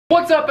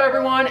What's up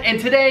everyone,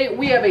 and today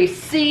we have a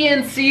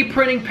CNC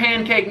printing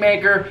pancake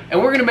maker and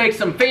we're gonna make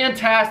some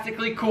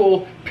fantastically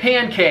cool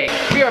pancakes.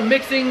 We are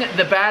mixing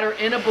the batter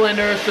in a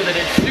blender so that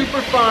it's super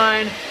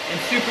fine and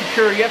super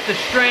pure. You have to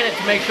strain it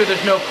to make sure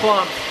there's no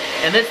clumps,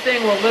 and this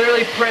thing will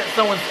literally print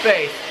someone's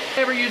face.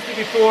 Never used it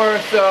before,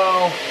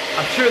 so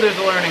I'm sure there's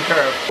a learning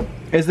curve.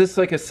 Is this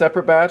like a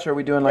separate batch, or are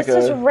we doing like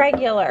This is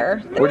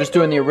regular. We're just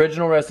doing the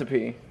original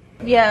recipe.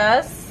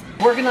 Yes.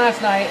 Working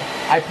last night,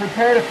 I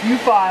prepared a few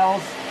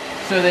files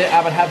so that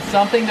I would have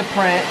something to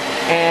print,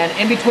 and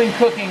in between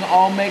cooking,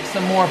 I'll make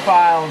some more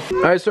files.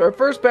 All right, so our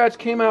first batch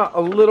came out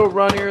a little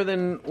runnier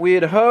than we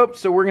had hoped,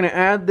 so we're gonna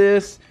add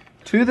this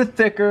to the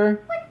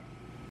thicker.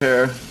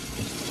 There.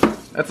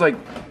 That's like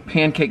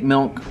pancake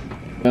milk.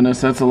 Goodness,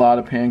 that's a lot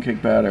of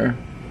pancake batter.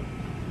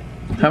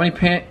 How many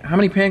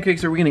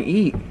pancakes are we gonna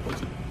eat?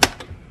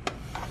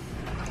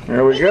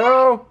 There we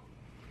go.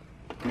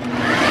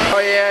 Oh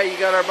yeah, you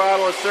got our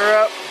bottle of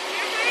syrup.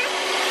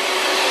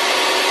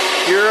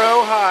 Pure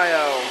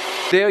Ohio.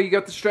 Dale, you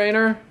got the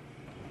strainer?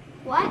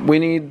 What? We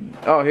need,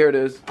 oh, here it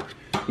is.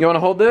 You want to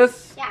hold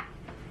this? Yeah.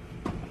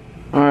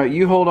 All right,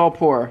 you hold, I'll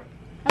pour.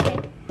 Okay.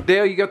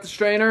 Dale, you got the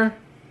strainer?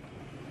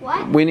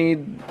 What? We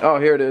need, oh,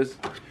 here it is.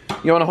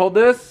 You want to hold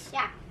this?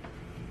 Yeah.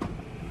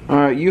 All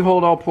right, you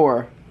hold, I'll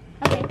pour.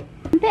 Okay.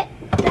 Pit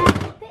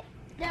down, pit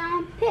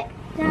down, pit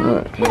down. All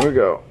right, here we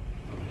go.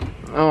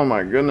 Oh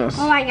my goodness.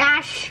 Oh my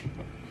gosh.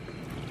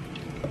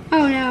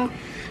 Oh no.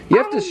 You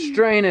have to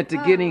strain it to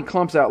get any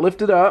clumps out.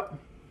 Lift it up.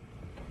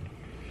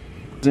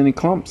 There's any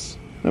clumps.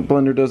 That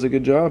blender does a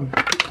good job.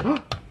 Oh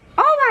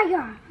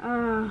my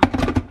god.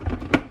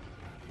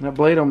 That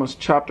blade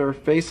almost chopped our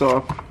face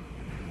off.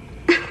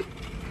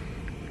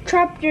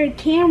 Dropped your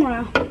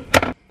camera.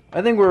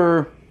 I think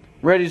we're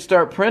ready to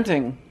start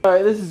printing. All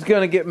right, this is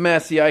gonna get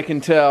messy, I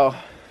can tell.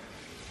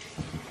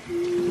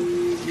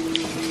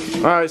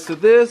 All right, so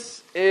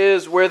this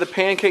is where the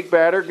pancake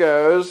batter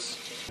goes.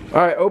 All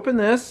right, open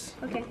this.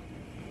 Okay.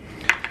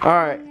 All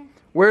right,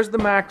 where's the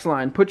max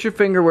line? Put your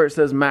finger where it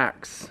says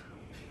max.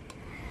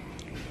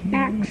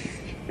 Max.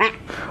 Max.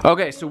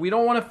 Okay, so we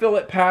don't want to fill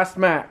it past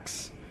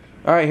max.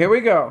 All right, here we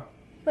go.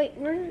 Wait,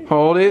 where's...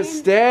 Hold it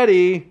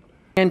steady.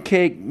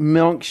 Pancake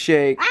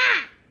milkshake.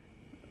 Ah!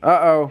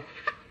 Uh-oh.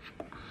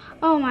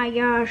 Oh my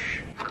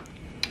gosh.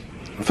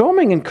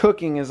 Filming and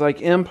cooking is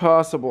like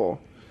impossible.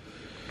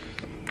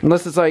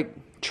 Unless it's like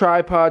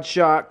tripod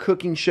shot,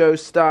 cooking show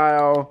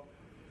style.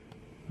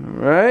 All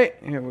right,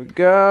 here we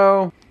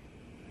go.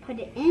 Put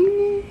it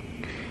in.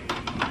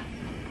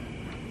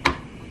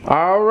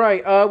 All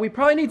right, we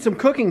probably need some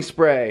cooking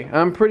spray.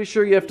 I'm pretty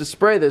sure you have to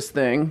spray this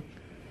thing.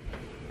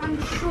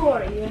 I'm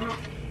sure you have.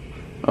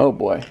 Oh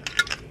boy.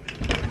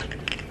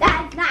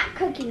 That's not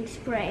cooking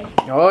spray.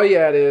 Oh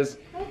yeah, it is.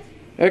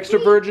 Extra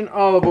virgin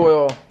olive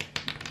oil.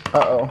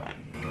 Uh-oh.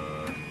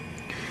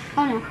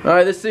 Oh no. All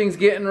right, this thing's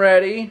getting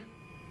ready.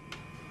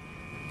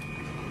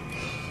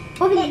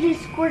 Look, it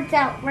just squirts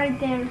out right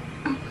there.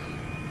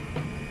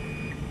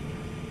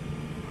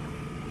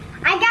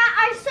 I got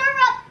our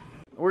syrup.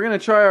 We're gonna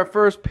try our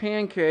first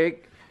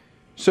pancake.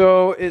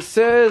 So it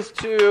says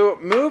to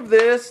move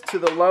this to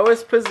the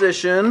lowest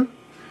position,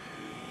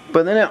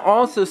 but then it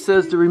also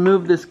says to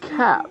remove this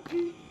cap.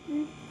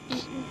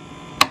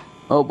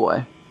 Oh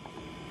boy.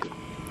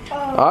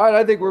 All right,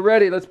 I think we're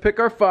ready. Let's pick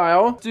our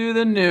file. Do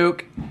the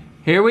nuke.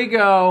 Here we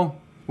go.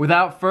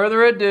 Without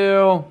further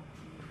ado,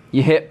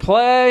 you hit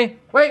play.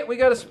 Wait, we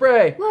gotta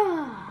spray.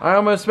 I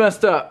almost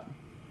messed up.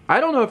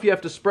 I don't know if you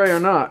have to spray or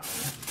not.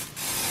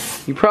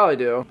 You probably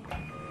do.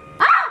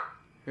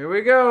 Here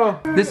we go.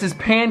 This is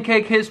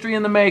pancake history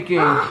in the making.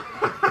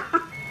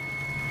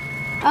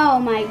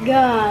 Oh my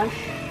gosh.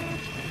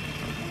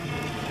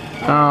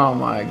 Oh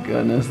my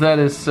goodness, that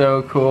is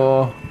so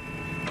cool.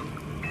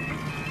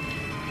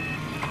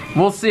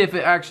 We'll see if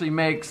it actually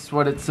makes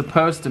what it's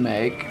supposed to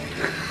make.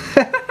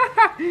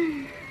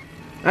 I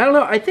don't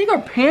know, I think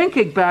our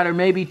pancake batter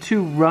may be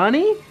too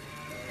runny.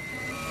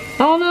 I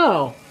don't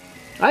know.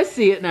 I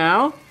see it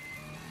now.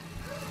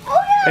 Oh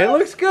no. It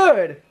looks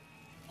good.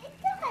 It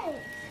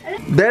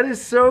does. That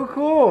is so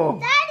cool.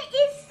 That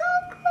is so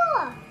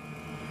cool.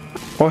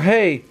 Well,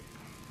 hey,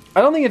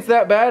 I don't think it's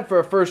that bad for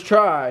a first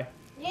try.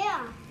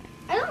 Yeah.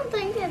 I don't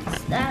think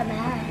it's that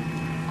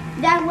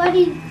bad. Dad, what do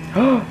you...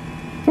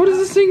 What is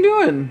this thing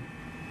doing?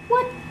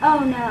 What? Oh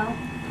no.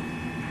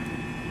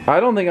 I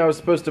don't think I was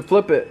supposed to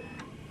flip it.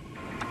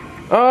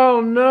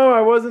 Oh no, I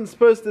wasn't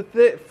supposed to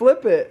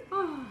flip it.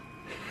 Oh.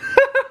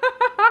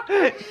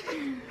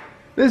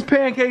 This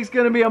pancake's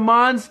gonna be a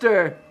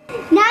monster. Now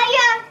you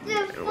have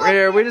to flip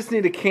Here, we just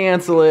need to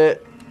cancel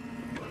it.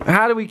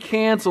 How do we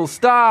cancel?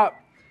 Stop.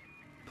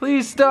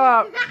 Please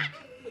stop.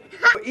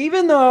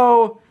 Even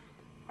though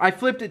I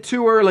flipped it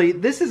too early,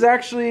 this is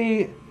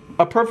actually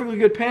a perfectly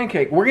good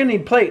pancake. We're gonna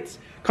need plates.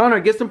 Connor,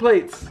 get some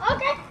plates.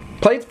 Okay.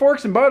 Plates,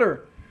 forks, and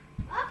butter.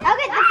 I'll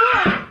get the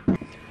fork.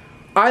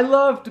 I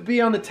love to be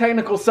on the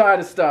technical side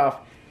of stuff,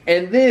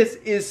 and this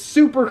is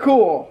super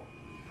cool.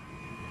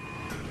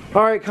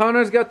 All right,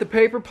 Connor's got the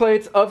paper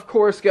plates, of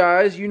course,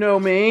 guys. You know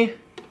me.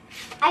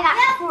 I got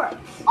the fork.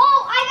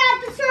 Oh, I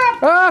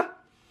Ah!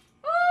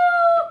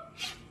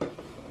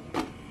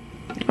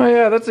 Oh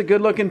yeah, that's a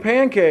good looking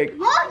pancake.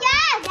 Oh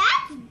yeah,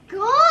 that's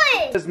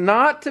good. It's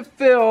not to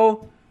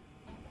fill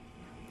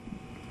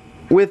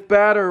with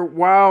batter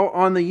while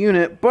on the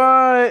unit,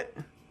 but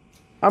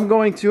I'm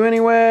going to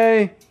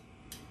anyway.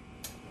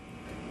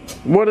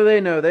 What do they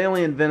know? They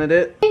only invented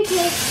it.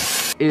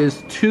 Pancake.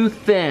 Is too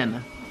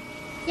thin.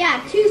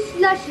 Yeah, too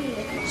slushy.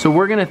 So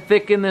we're gonna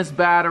thicken this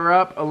batter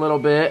up a little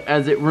bit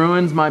as it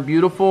ruins my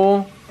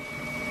beautiful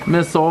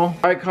missile. All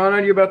right,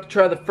 Conrad, you're about to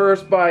try the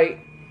first bite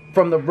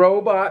from the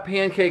robot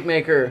pancake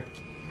maker.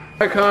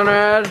 All right,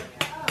 Conrad,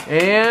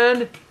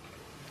 and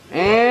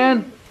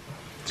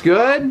it's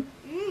good?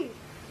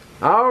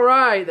 All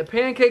right, the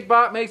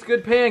PancakeBOT makes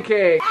good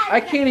pancake. I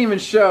can't even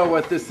show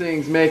what this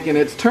thing's making.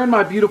 It's turned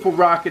my beautiful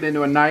rocket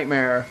into a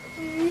nightmare.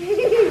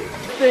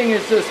 This thing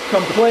is just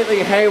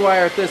completely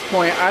haywire at this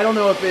point. I don't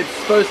know if it's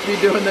supposed to be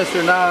doing this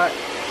or not.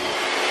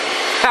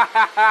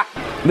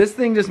 This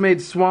thing just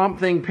made Swamp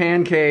Thing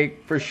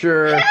pancake for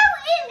sure. Who is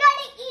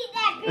gonna eat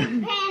that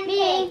big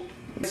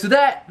pancake? So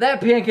that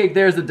pancake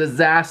there is a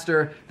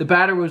disaster. The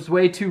batter was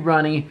way too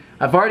runny.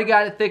 I've already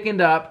got it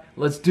thickened up.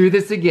 Let's do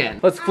this again.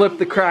 Let's flip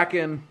the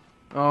Kraken.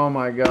 Oh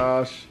my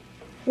gosh.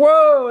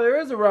 Whoa, there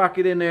is a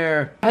rocket in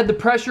there. I had the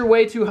pressure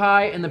way too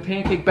high and the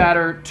pancake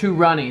batter too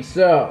runny.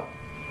 So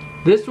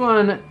this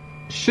one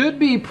should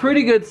be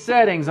pretty good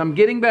settings. I'm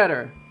getting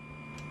better.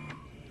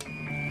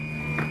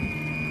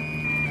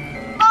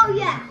 Oh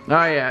yeah.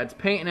 Oh yeah, it's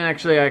painting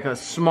actually like a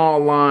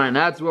small line.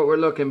 That's what we're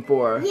looking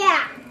for.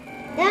 Yeah,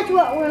 that's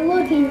what we're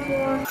looking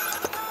for.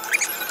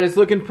 It's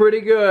looking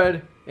pretty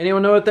good.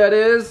 Anyone know what that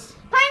is?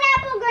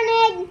 Pineapple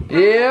grenade.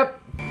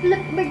 Yep.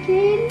 Flip the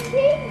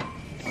pancake.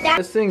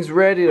 This thing's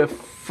ready to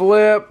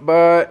flip,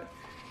 but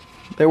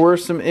there were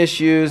some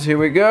issues. Here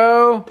we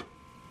go.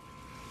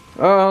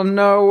 Oh,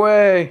 no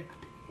way.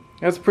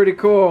 That's pretty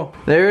cool.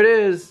 There it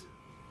is.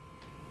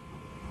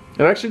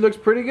 It actually looks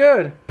pretty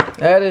good.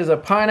 That is a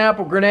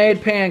pineapple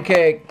grenade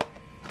pancake.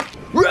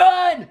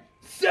 Run!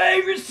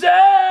 Save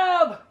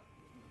yourself!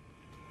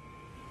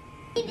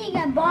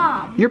 Eating a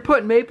bomb. You're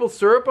putting maple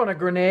syrup on a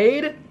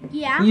grenade?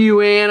 Yeah.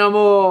 You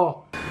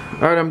animal.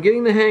 All right, I'm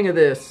getting the hang of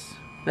this.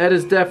 That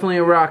is definitely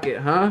a rocket,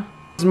 huh?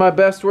 This is my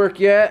best work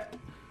yet.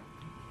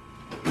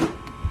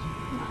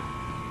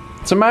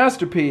 It's a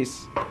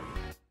masterpiece.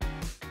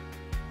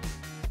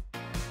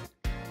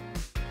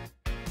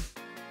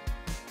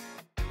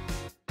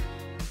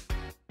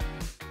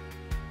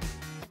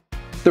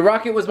 The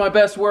rocket was my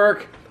best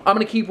work. I'm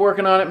gonna keep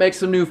working on it, make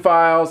some new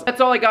files.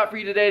 That's all I got for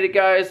you today,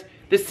 guys.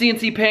 This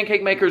CNC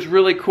pancake maker is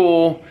really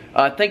cool.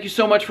 Thank you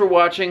so much for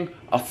watching.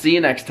 I'll see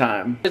you next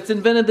time. It's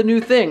invented the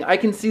new thing. I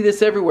can see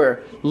this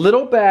everywhere.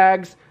 Little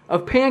bags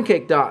of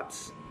pancake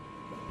dots.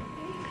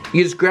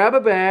 You just grab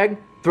a bag,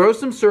 throw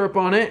some syrup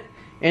on it,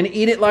 and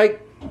eat it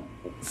like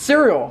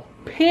cereal.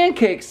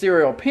 Pancake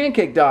cereal,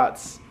 pancake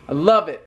dots. I love it.